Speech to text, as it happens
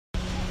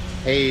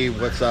Hey,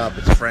 what's up?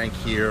 It's Frank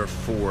here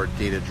for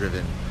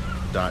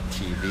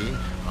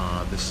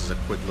DataDriven.tv. This is a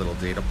quick little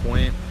data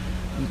point.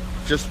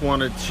 Just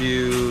wanted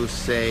to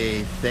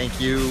say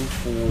thank you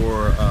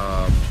for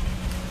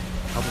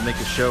helping make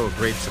the show a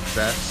great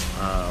success.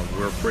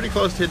 We're pretty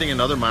close to hitting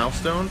another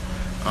milestone,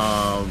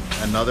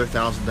 another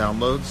 1,000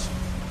 downloads.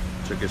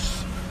 Took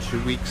us 2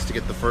 weeks to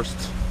get the first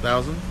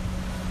 1,000.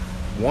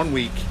 1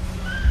 week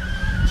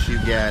to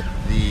get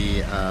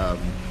the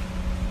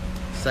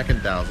second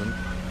 1,000.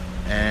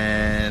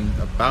 And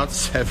about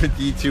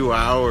 72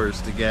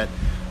 hours to get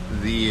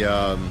the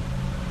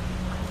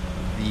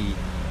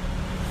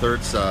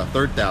third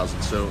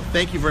 1,000. So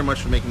thank you very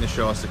much for making the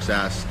show a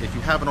success. If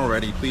you haven't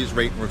already, please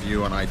rate and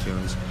review on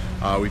iTunes.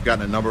 We've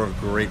gotten a number of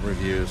great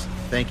reviews.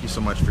 Thank you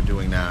so much for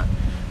doing that.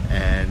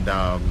 And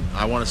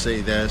I want to say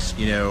this,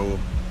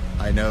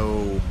 I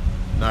know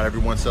not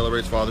everyone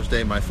celebrates Father's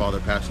Day. My father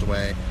passed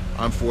away.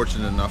 I'm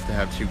fortunate enough to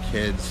have 2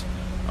 kids.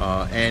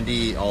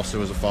 Andy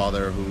also is a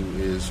father who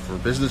is, for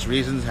business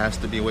reasons, has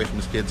to be away from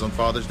his kids on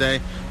Father's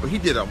Day. But he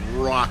did a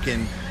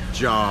rockin'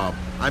 job.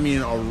 I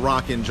mean, a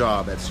rockin'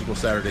 job at SQL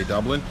Saturday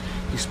Dublin.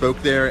 He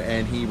spoke there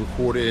and he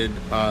recorded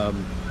a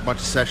bunch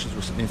of sessions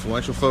with some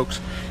influential folks.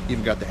 He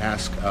even got to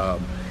ask a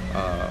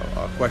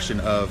question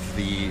of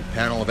the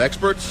panel of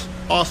experts.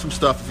 Awesome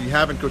stuff. If you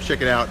haven't, go check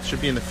it out. It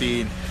should be in the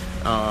feed.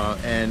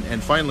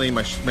 And finally,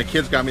 my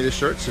kids got me this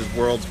shirt. It says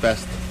 "World's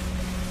Best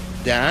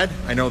Dad."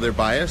 I know they're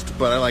biased,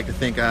 but I like to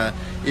think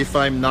if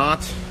I'm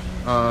not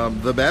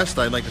the best,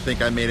 I'd like to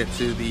think I made it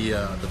to the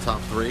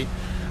top 3.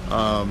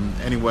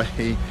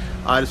 Anyway,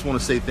 I just want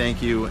to say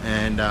thank you,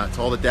 and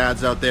to all the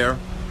dads out there,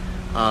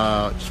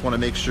 just want to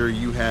make sure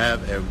you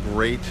have a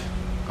great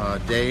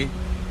day.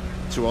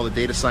 To all the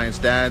data science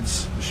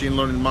dads, machine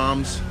learning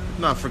moms,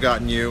 not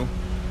forgotten you,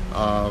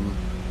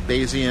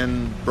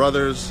 Bayesian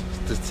brothers,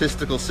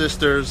 statistical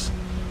sisters,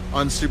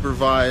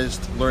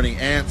 unsupervised learning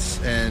aunts,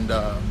 and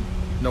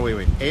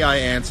AI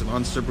ants and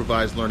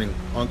unsupervised learning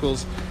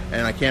uncles,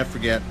 and I can't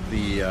forget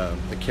the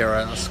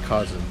Keras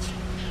cousins.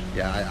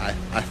 Yeah,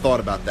 I thought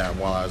about that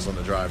while I was on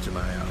the drive to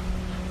my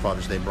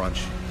Father's Day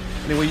brunch.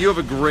 Anyway, you have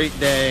a great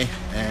day,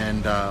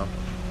 and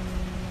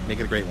make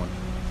it a great one.